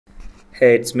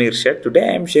Hey, it's me IRSHAD. Today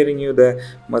I am sharing you the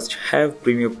must-have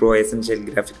Premiere Pro Essential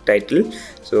Graphic title.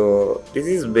 So this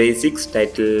is basics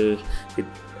title with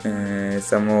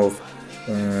some of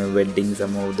wedding,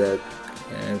 some of the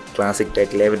classic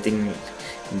title, everything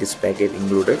in this packet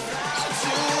included.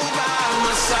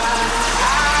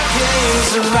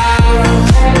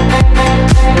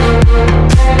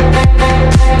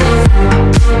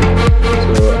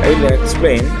 So I will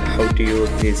explain how to use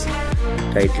this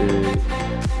title.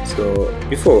 So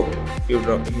before you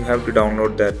have to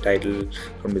download the title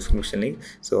from description link.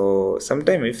 So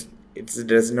sometime if it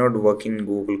does not work in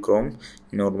Google Chrome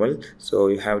normal, so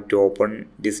you have to open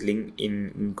this link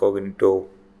in incognito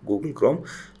Google Chrome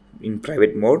in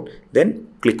private mode, then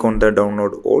click on the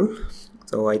download all.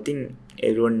 So I think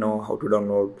everyone know how to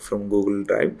download from Google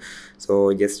Drive,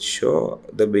 so just show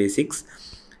the basics.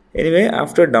 Anyway,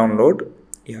 after download,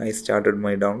 yeah, I started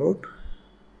my download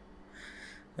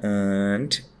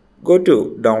and go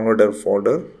to downloader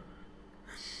folder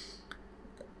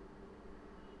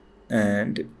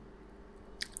and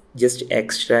just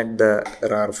extract the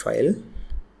RAR file.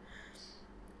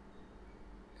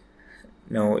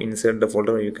 Now insert the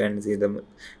folder, you can see the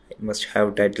must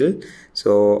have title.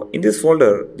 So in this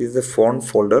folder, this is the font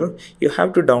folder. You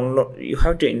have to download, you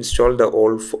have to install the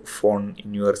old font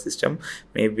in your system.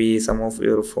 Maybe some of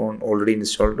your font already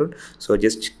installed, so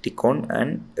just click on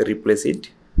and replace it.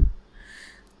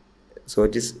 So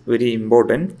it is very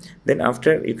important. Then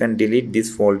after, you can delete this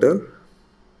folder.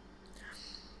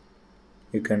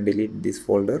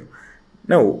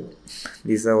 Now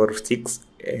these are our 6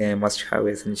 must have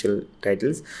essential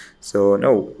titles. So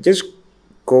now just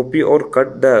copy or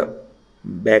cut the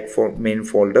back for main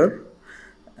folder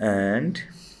and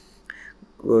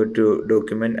go to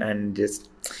document and just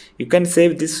you can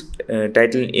save this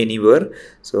title anywhere.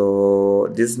 So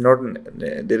this is not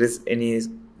there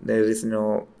is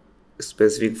no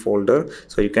specific folder,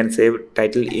 so you can save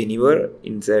title anywhere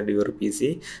inside your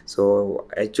PC. So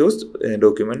I chose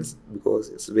documents because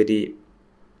it's very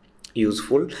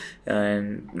useful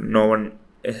and no one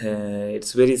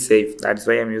it's very safe, that's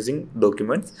why I'm using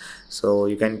documents. So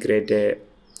you can create a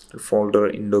folder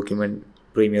in document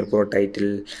Premiere Pro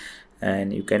title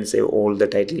and you can save all the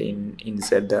title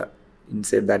inside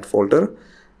that folder.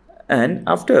 And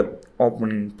after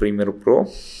open Premiere Pro,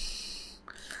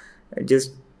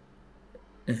 just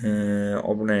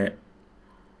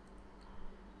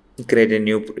create a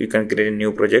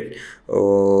new project,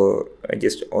 or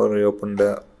just reopen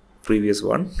the previous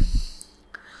one.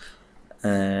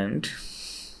 And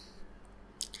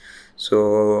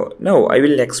so now I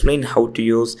will explain how to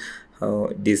use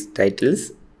these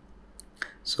titles.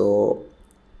 So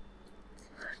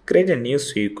create a new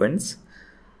sequence.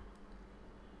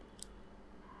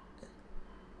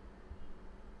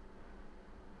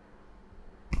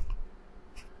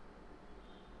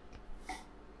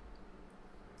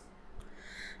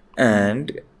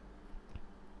 And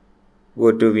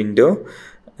go to window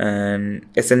and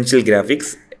essential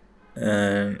graphics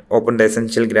and open the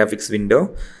essential graphics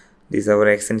window. These are our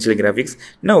essential graphics.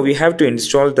 Now we have to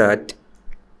install that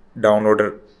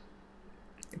downloader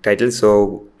title,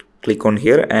 so click on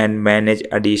here and manage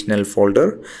additional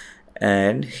folder,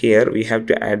 and here we have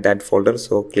to add that folder.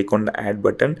 So click on the add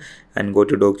button and go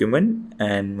to document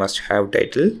and must have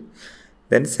title,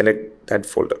 then select that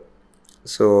folder.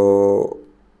 So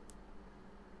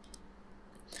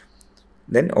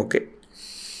then okay,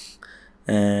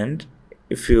 and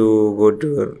if you go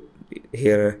to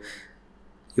here,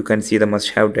 you can see the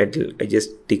must have title. I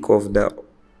just tick off the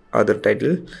other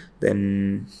title,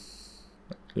 then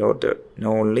loader.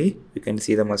 Now only you can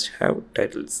see the must have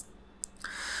titles.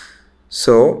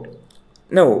 So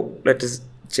now let us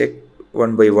check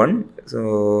one by one.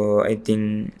 So I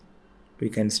think we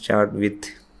can start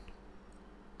with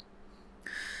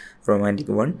romantic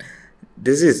one.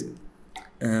 This is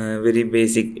very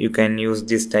basic. You can use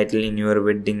this title in your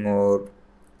wedding or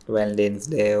Valentine's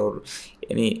Day or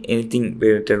anything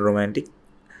related romantic.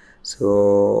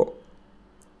 So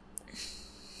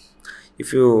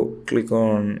if you click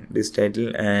on this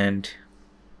title and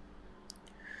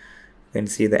you can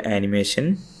see the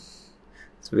animation,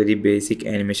 it's very basic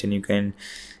animation.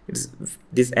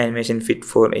 This animation fit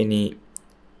for any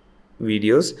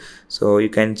videos, so you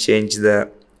can change the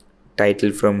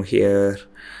title from here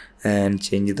and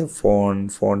change the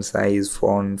font size,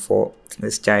 font for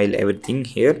style, everything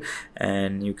here.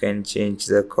 And you can change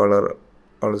the color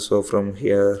also from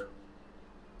here,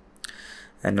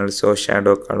 and also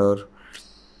shadow color,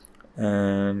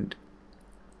 and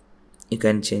you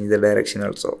can change the direction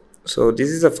also. So this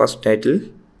is the first title,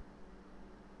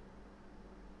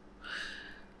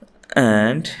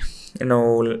 and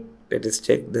let us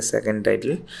check the second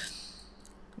title.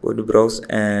 Go to browse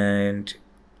and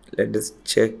let us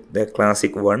check the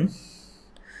classic one.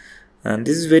 And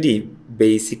this is very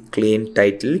basic clean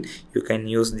title. You can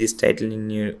use this title in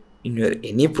your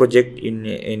any project, in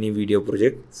any video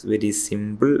project. It's very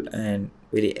simple and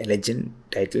very elegant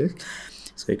title.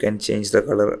 So you can change the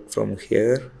color from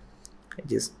here.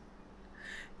 Just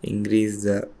increase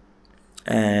the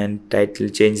and title,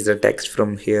 change the text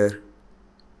from here.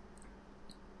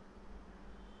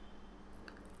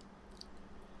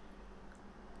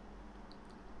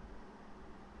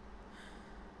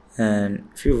 And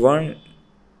if you want,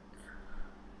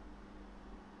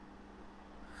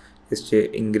 just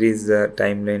increase the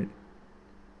timeline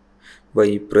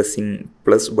by pressing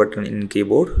plus button in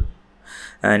keyboard,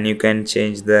 and you can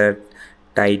change the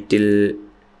title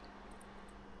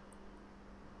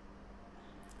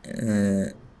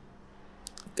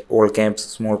all caps,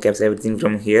 small caps, everything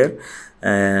from here.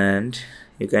 And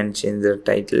you can change the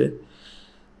title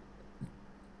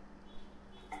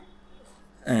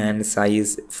and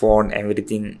size, font,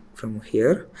 everything from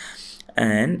here.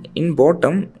 And in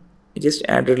bottom just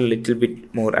added a little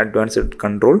bit more advanced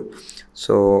control,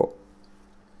 so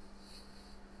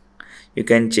you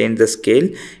can change the scale.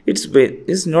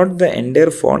 It's not the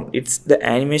entire font, it's the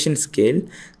animation scale.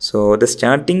 So the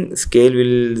starting scale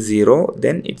will 0,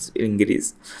 then it's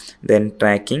increase. Then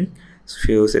tracking, so if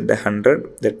you set the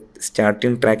 100, the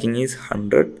starting tracking is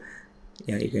 100.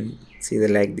 Yeah, you can see the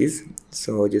like this.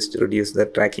 So just reduce the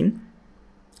tracking.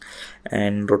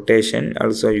 And rotation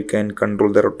also, you can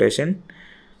control the rotation,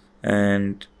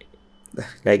 and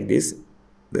like this,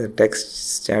 the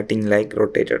text starting like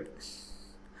rotated.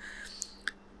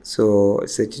 So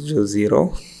set it to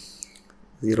 0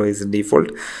 is the default.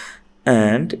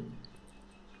 And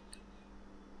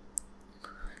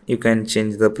you can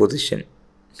change the position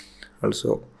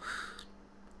also.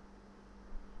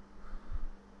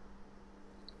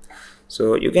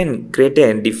 So you can create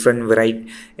a different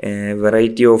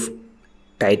variety of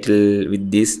title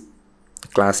with this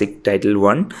classic title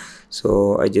one.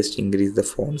 So I just increase the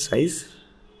font size,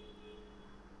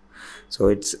 so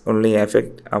it's only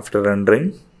effect after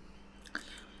rendering.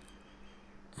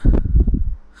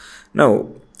 Now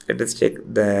let us check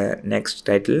the next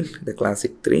title, the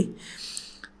classic 3.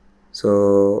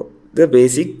 So the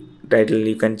basic title,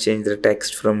 you can change the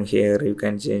text from here. You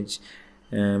can change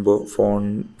both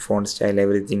font style,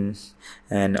 everything,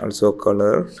 and also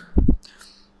color.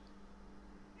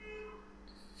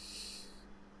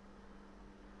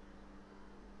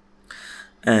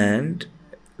 And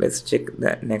let's check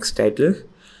the next title.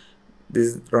 This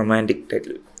is romantic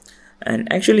title, and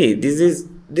actually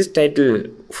this title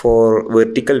for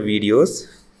vertical videos.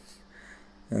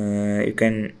 You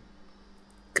can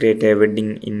create a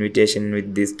wedding invitation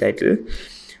with this title.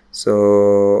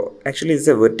 So actually it's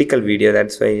a vertical video,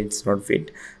 that's why it's not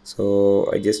fit. So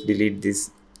I just delete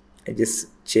this. I just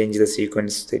change the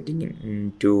sequence setting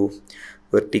into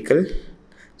vertical.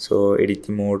 So edit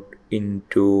mode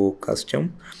into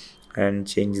custom, and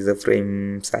change the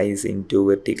frame size into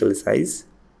vertical size.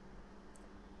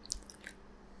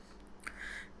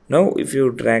 Now if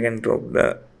you drag and drop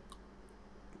the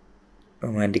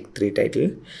romantic 3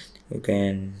 title, you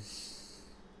can,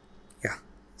 yeah,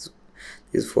 this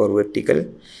is for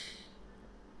vertical.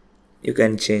 You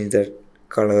can change the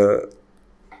color,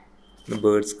 the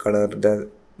bird's color, the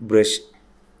brush,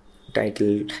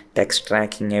 title, text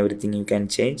tracking, everything you can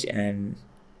change. And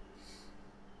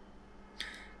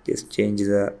just change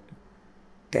the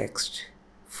text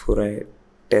for a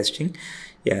testing.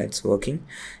 Yeah, it's working.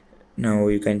 Now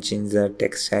you can change the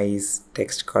text size,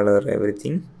 text color,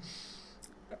 everything.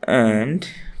 And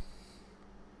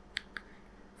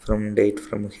from date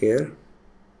from here,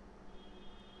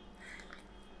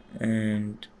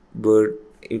 and bird,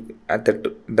 at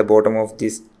the bottom of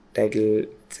this title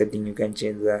setting, you can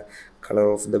change the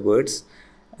color of the birds.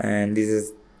 And this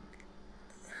is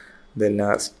the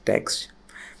last text.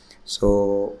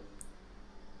 So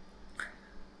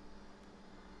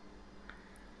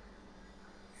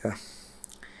yeah,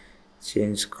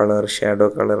 change color, shadow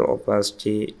color,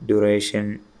 opacity,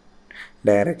 duration,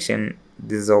 direction.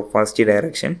 This is opacity,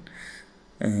 direction,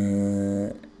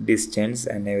 distance,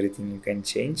 and everything you can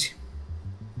change.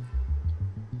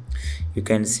 You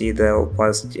can see the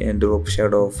opacity and drop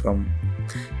shadow from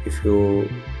if you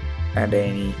add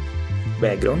any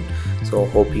background. So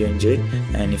hope you enjoyed,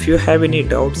 and if you have any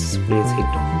doubts,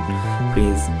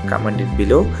 please comment it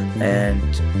below, and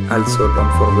also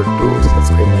don't forget to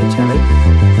subscribe my channel.